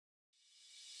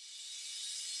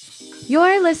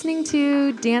You're listening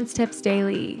to Dance Tips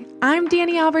Daily. I'm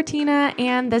Danny Albertina,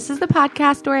 and this is the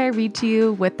podcast where I read to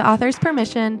you, with the author's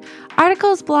permission,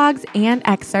 articles, blogs, and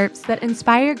excerpts that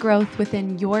inspire growth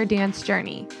within your dance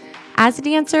journey. As a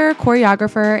dancer,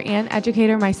 choreographer, and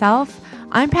educator myself,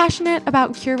 I'm passionate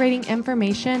about curating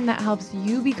information that helps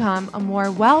you become a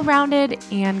more well-rounded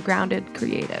and grounded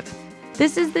creative.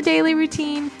 This is the daily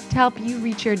routine to help you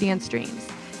reach your dance dreams.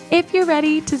 If you're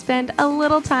ready to spend a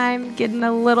little time getting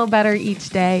a little better each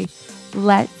day,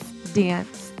 let's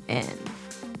dance in.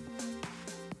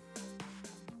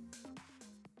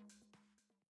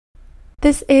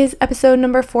 This is episode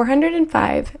number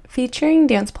 405, featuring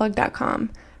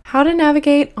danceplug.com, how to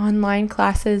navigate online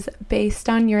classes based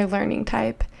on your learning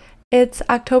type. It's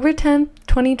October 10th,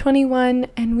 2021,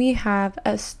 and we have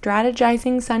a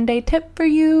strategizing Sunday tip for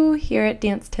you here at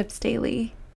Dance Tips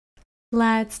Daily.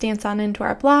 Let's dance on into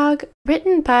our blog,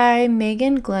 written by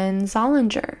Megan Glenn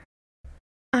Zollinger.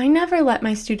 I never let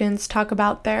my students talk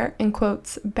about their, in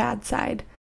quotes, bad side.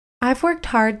 I've worked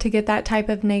hard to get that type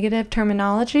of negative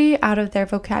terminology out of their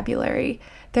vocabulary.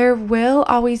 There will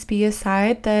always be a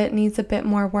side that needs a bit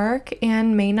more work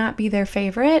and may not be their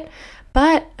favorite,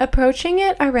 but approaching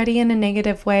it already in a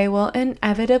negative way will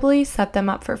inevitably set them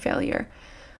up for failure.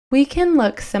 We can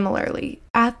look similarly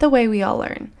at the way we all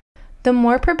learn. The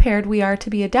more prepared we are to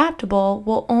be adaptable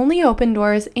will only open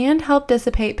doors and help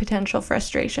dissipate potential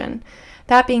frustration.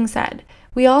 That being said,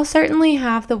 we all certainly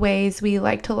have the ways we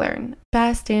like to learn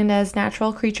best, and as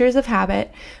natural creatures of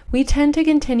habit, we tend to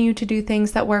continue to do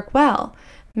things that work well.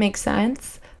 Make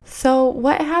sense? So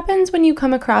what happens when you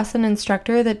come across an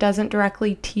instructor that doesn't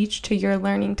directly teach to your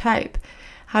learning type?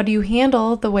 How do you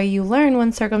handle the way you learn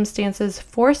when circumstances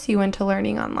force you into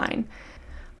learning online?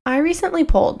 I recently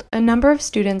polled a number of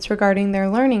students regarding their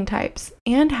learning types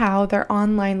and how their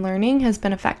online learning has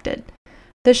been affected.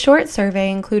 The short survey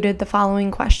included the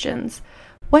following questions.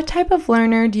 What type of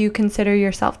learner do you consider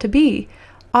yourself to be?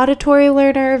 Auditory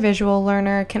learner, visual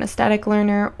learner, kinesthetic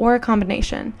learner, or a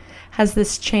combination? Has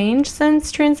this changed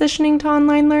since transitioning to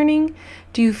online learning?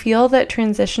 Do you feel that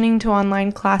transitioning to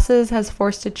online classes has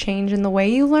forced a change in the way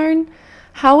you learn?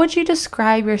 How would you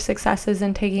describe your successes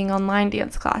in taking online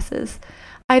dance classes?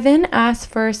 I then asked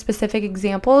for specific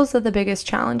examples of the biggest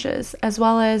challenges, as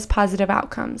well as positive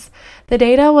outcomes. The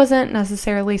data wasn't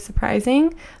necessarily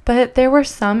surprising, but there were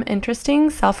some interesting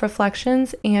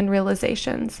self-reflections and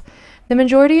realizations. The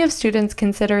majority of students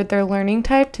considered their learning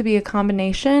type to be a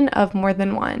combination of more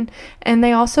than one, and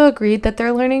they also agreed that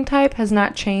their learning type has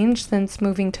not changed since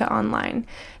moving to online.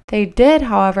 They did,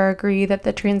 however, agree that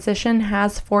the transition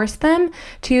has forced them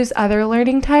to use other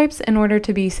learning types in order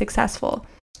to be successful.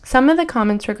 Some of the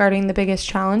comments regarding the biggest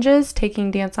challenges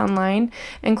taking dance online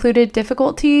included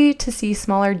difficulty to see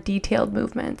smaller detailed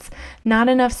movements, not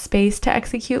enough space to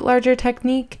execute larger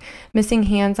technique, missing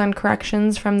hands-on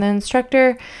corrections from the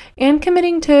instructor, and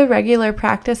committing to regular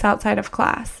practice outside of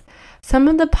class. Some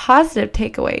of the positive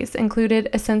takeaways included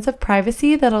a sense of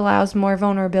privacy that allows more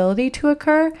vulnerability to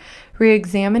occur,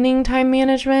 re-examining time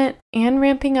management, and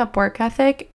ramping up work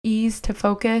ethic, ease to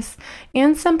focus,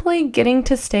 and simply getting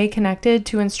to stay connected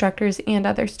to instructors and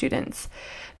other students.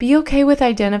 Be okay with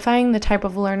identifying the type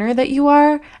of learner that you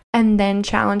are, and then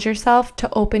challenge yourself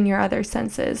to open your other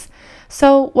senses.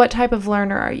 So, what type of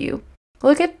learner are you?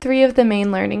 Look at 3 of the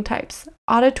main learning types: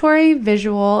 auditory,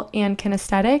 visual, and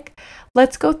kinesthetic.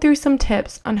 Let's go through some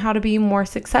tips on how to be more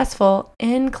successful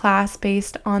in class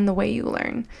based on the way you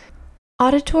learn.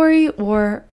 Auditory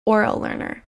or oral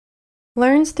learner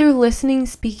learns through listening,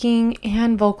 speaking,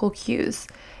 and vocal cues.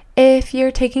 If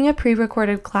you're taking a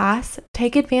pre-recorded class,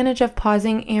 take advantage of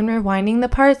pausing and rewinding the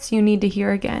parts you need to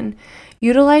hear again.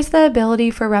 Utilize the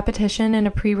ability for repetition in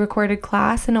a pre-recorded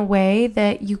class in a way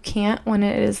that you can't when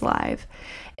it is live.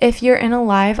 If you're in a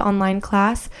live online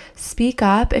class, speak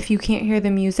up if you can't hear the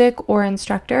music or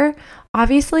instructor.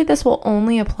 Obviously, this will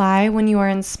only apply when you are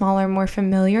in smaller, more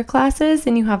familiar classes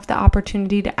and you have the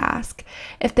opportunity to ask.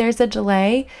 If there's a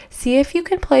delay, see if you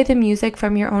can play the music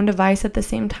from your own device at the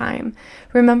same time.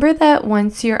 Remember that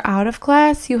once you're out of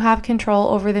class, you have control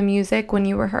over the music when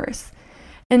you rehearse.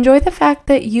 Enjoy the fact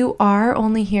that you are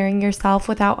only hearing yourself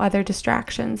without other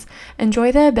distractions.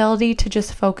 Enjoy the ability to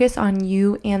just focus on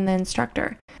you and the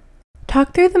instructor.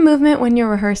 Talk through the movement when you're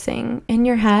rehearsing, in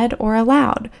your head or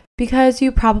aloud. Because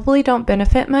you probably don't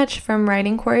benefit much from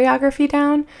writing choreography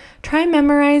down, try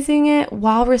memorizing it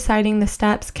while reciting the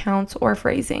steps, counts, or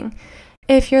phrasing.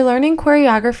 If you're learning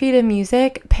choreography to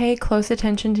music, pay close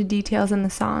attention to details in the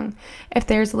song. If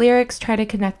there's lyrics, try to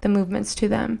connect the movements to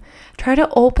them. Try to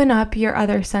open up your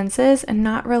other senses and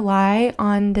not rely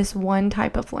on this one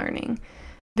type of learning.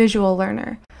 Visual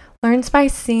learner. learns by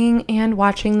seeing and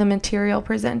watching the material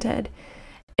presented.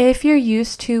 If you're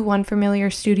used to one familiar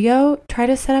studio, try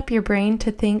to set up your brain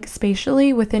to think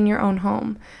spatially within your own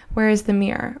home. Where is the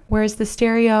mirror? Where is the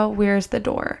stereo? Where is the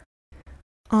door?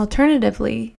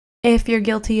 Alternatively, if you're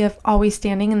guilty of always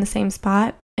standing in the same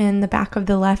spot, in the back of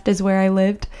the left is where I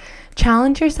lived,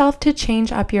 challenge yourself to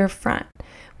change up your front.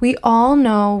 We all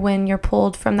know when you're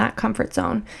pulled from that comfort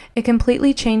zone. It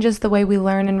completely changes the way we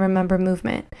learn and remember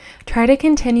movement. Try to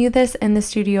continue this in the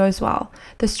studio as well.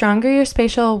 The stronger your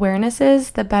spatial awareness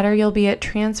is, the better you'll be at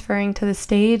transferring to the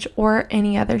stage or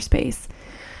any other space.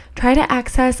 Try to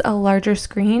access a larger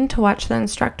screen to watch the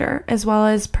instructor, as well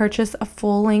as purchase a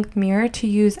full-length mirror to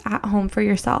use at home for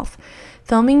yourself.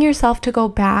 Filming yourself to go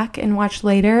back and watch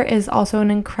later is also an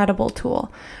incredible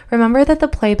tool. Remember that the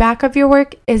playback of your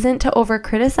work isn't to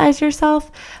over-criticize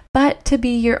yourself, but to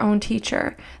be your own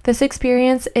teacher. This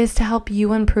experience is to help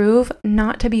you improve,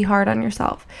 not to be hard on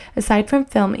yourself. Aside from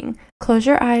filming, close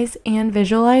your eyes and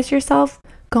visualize yourself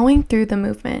going through the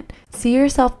movement. See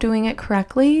yourself doing it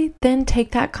correctly, then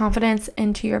take that confidence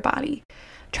into your body.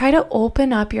 Try to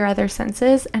open up your other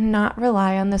senses and not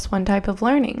rely on this one type of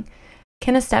learning.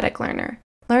 Kinesthetic learner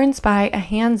learns by a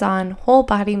hands-on,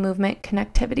 whole-body movement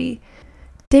connectivity.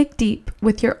 Dig deep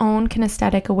with your own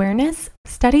kinesthetic awareness,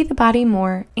 study the body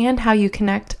more, and how you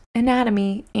connect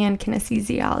anatomy and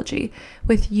kinesiology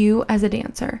with you as a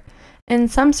dancer. In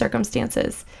some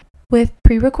circumstances, with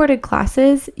pre-recorded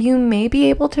classes, you may be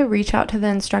able to reach out to the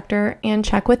instructor and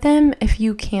check with them if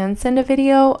you can send a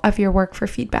video of your work for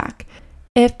feedback.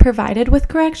 If provided with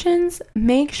corrections,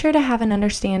 make sure to have an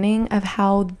understanding of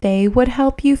how they would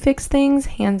help you fix things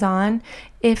hands-on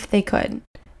if they could,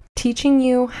 teaching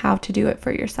you how to do it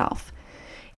for yourself.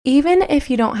 Even if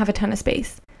you don't have a ton of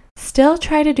space, still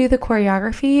try to do the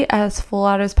choreography as full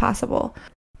out as possible.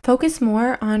 Focus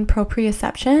more on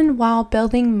proprioception while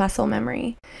building muscle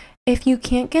memory. If you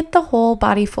can't get the whole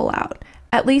body full out,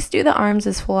 at least do the arms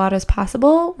as full out as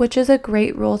possible, which is a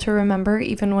great rule to remember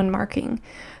even when marking.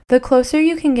 The closer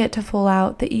you can get to full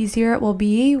out, the easier it will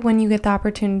be when you get the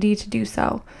opportunity to do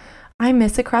so. I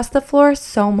miss across the floor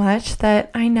so much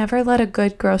that I never let a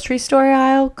good grocery store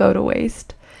aisle go to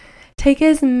waste. Take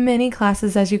as many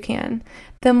classes as you can.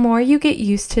 The more you get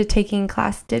used to taking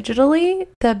class digitally,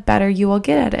 the better you will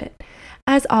get at it.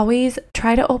 As always,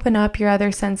 try to open up your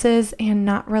other senses and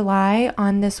not rely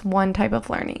on this one type of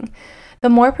learning. The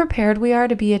more prepared we are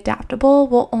to be adaptable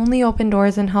will only open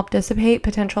doors and help dissipate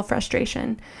potential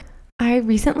frustration. I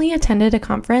recently attended a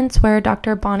conference where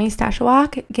Dr. Bonnie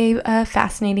Stashawak gave a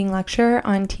fascinating lecture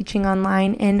on teaching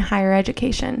online in higher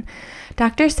education.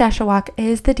 Dr. Stashawak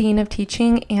is the Dean of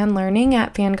Teaching and Learning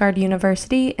at Vanguard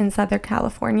University in Southern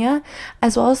California,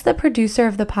 as well as the producer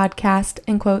of the podcast,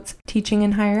 in quotes, Teaching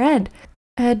in Higher Ed.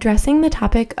 Addressing the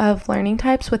topic of learning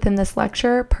types within this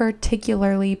lecture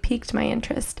particularly piqued my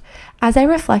interest. As I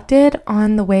reflected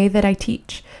on the way that I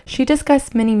teach, she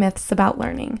discussed many myths about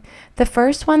learning. The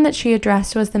first one that she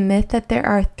addressed was the myth that there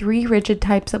are 3 rigid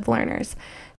types of learners.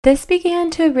 This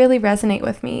began to really resonate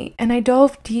with me, and I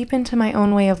dove deep into my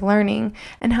own way of learning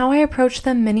and how I approach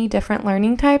the many different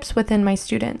learning types within my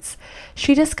students.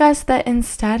 She discussed that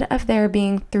instead of there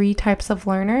being 3 types of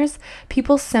learners,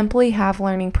 people simply have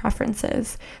learning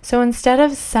preferences. So instead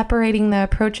of separating the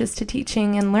approaches to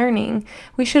teaching and learning,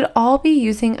 we should all be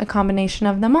using a combination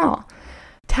of them all.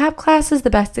 Tap class is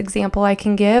the best example I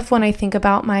can give when I think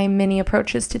about my many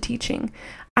approaches to teaching.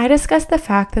 I discussed the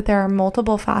fact that there are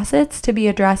multiple facets to be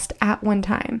addressed at one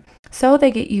time, so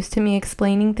they get used to me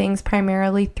explaining things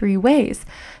primarily 3 ways: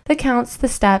 the counts, the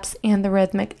steps, and the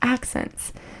rhythmic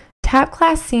accents. Tap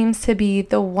class seems to be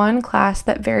the one class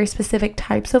that very specific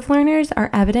types of learners are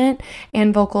evident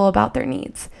and vocal about their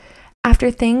needs.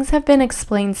 After things have been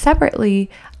explained separately,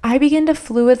 I begin to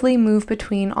fluidly move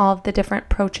between all of the different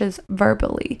approaches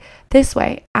verbally. This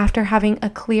way, after having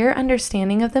a clear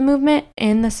understanding of the movement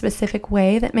in the specific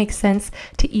way that makes sense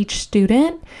to each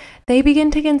student, they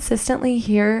begin to consistently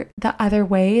hear the other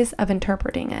ways of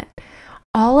interpreting it.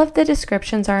 All of the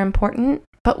descriptions are important,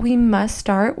 but we must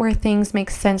start where things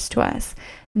make sense to us.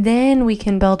 Then we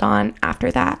can build on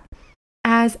after that.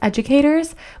 As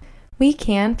educators, we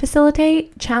can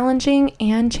facilitate challenging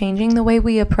and changing the way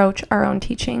we approach our own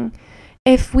teaching.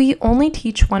 If we only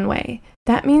teach one way,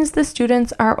 that means the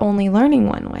students are only learning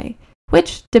one way,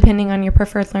 which, depending on your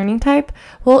preferred learning type,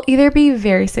 will either be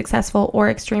very successful or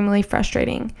extremely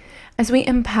frustrating. As we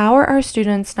empower our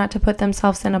students not to put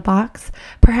themselves in a box,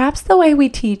 perhaps the way we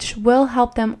teach will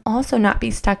help them also not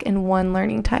be stuck in one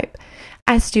learning type.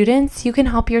 As students, you can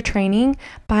help your training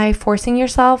by forcing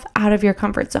yourself out of your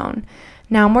comfort zone.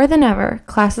 Now more than ever,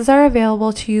 classes are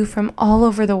available to you from all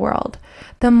over the world.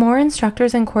 The more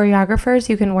instructors and choreographers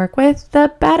you can work with,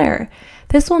 the better.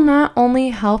 This will not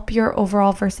only help your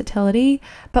overall versatility,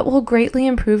 but will greatly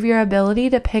improve your ability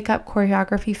to pick up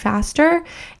choreography faster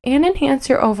and enhance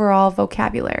your overall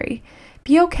vocabulary.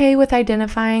 Be okay with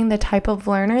identifying the type of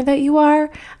learner that you are,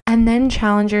 and then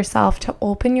challenge yourself to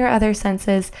open your other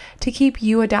senses to keep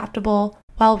you adaptable,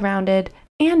 well-rounded,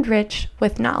 and rich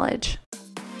with knowledge.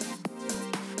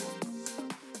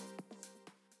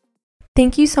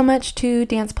 Thank you so much to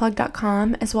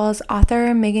danceplug.com as well as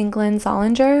author Megan Glenn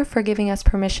Zollinger for giving us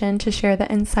permission to share the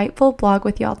insightful blog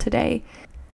with y'all today.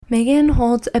 Megan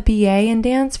holds a BA in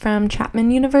dance from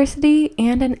Chapman University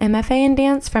and an MFA in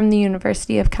dance from the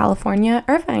University of California,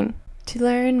 Irvine. To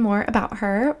learn more about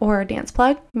her or Dance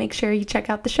Plug, make sure you check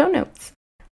out the show notes.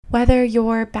 Whether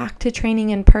you're back to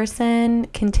training in person,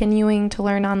 continuing to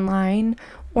learn online,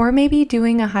 or maybe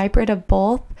doing a hybrid of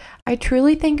both, I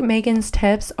truly think Megan's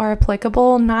tips are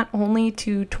applicable not only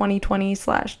to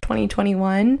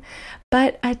 2020/2021,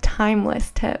 but a timeless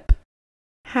tip.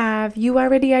 Have you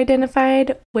already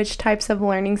identified which types of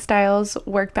learning styles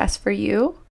work best for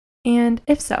you? And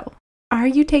if so, are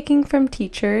you taking from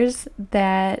teachers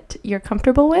that you're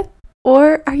comfortable with?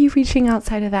 Or are you reaching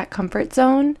outside of that comfort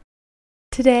zone?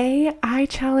 Today, I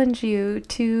challenge you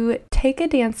to take a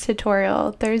dance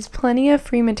tutorial. There's plenty of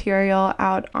free material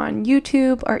out on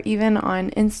YouTube or even on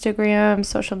Instagram,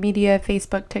 social media,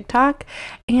 Facebook, TikTok,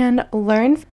 and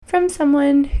learn from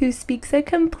someone who speaks a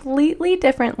completely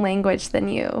different language than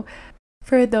you.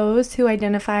 For those who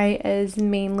identify as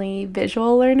mainly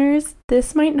visual learners,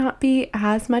 this might not be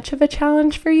as much of a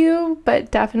challenge for you,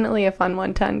 but definitely a fun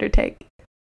one to undertake.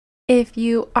 If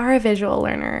you are a visual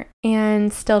learner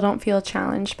and still don't feel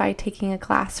challenged by taking a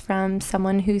class from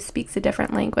someone who speaks a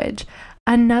different language,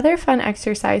 another fun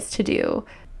exercise to do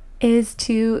is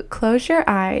to close your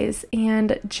eyes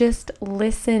and just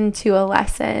listen to a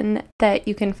lesson that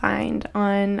you can find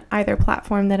on either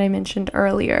platform that I mentioned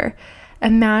earlier.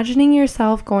 Imagining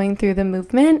yourself going through the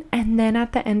movement, and then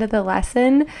at the end of the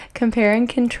lesson, compare and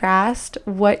contrast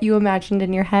what you imagined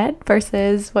in your head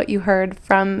versus what you heard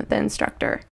from the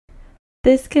instructor.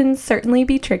 This can certainly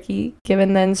be tricky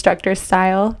given the instructor's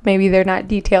style. Maybe they're not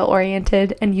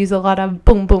detail-oriented and use a lot of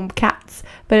boom boom cats,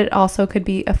 but it also could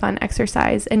be a fun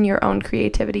exercise in your own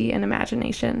creativity and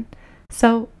imagination.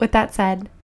 So with that said,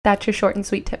 that's your short and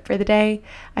sweet tip for the day.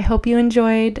 I hope you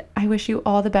enjoyed. I wish you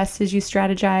all the best as you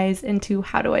strategize into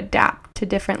how to adapt to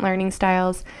different learning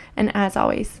styles. And as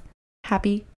always,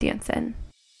 happy dancing.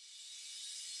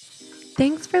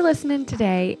 Thanks for listening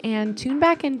today, and tune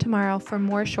back in tomorrow for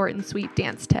more short and sweet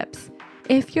dance tips.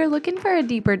 If you're looking for a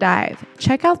deeper dive,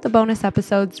 check out the bonus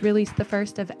episodes released the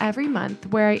first of every month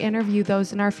where I interview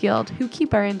those in our field who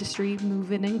keep our industry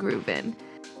moving and grooving.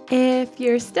 If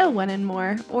you're still wanting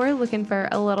more or looking for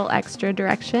a little extra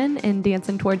direction in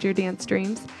dancing towards your dance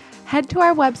dreams, head to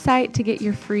our website to get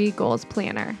your free goals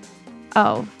planner.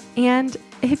 Oh, and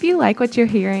if you like what you're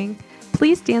hearing,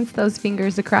 please dance those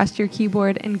fingers across your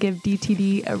keyboard and give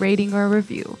DTD a rating or a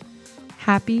review.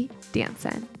 Happy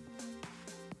dancing.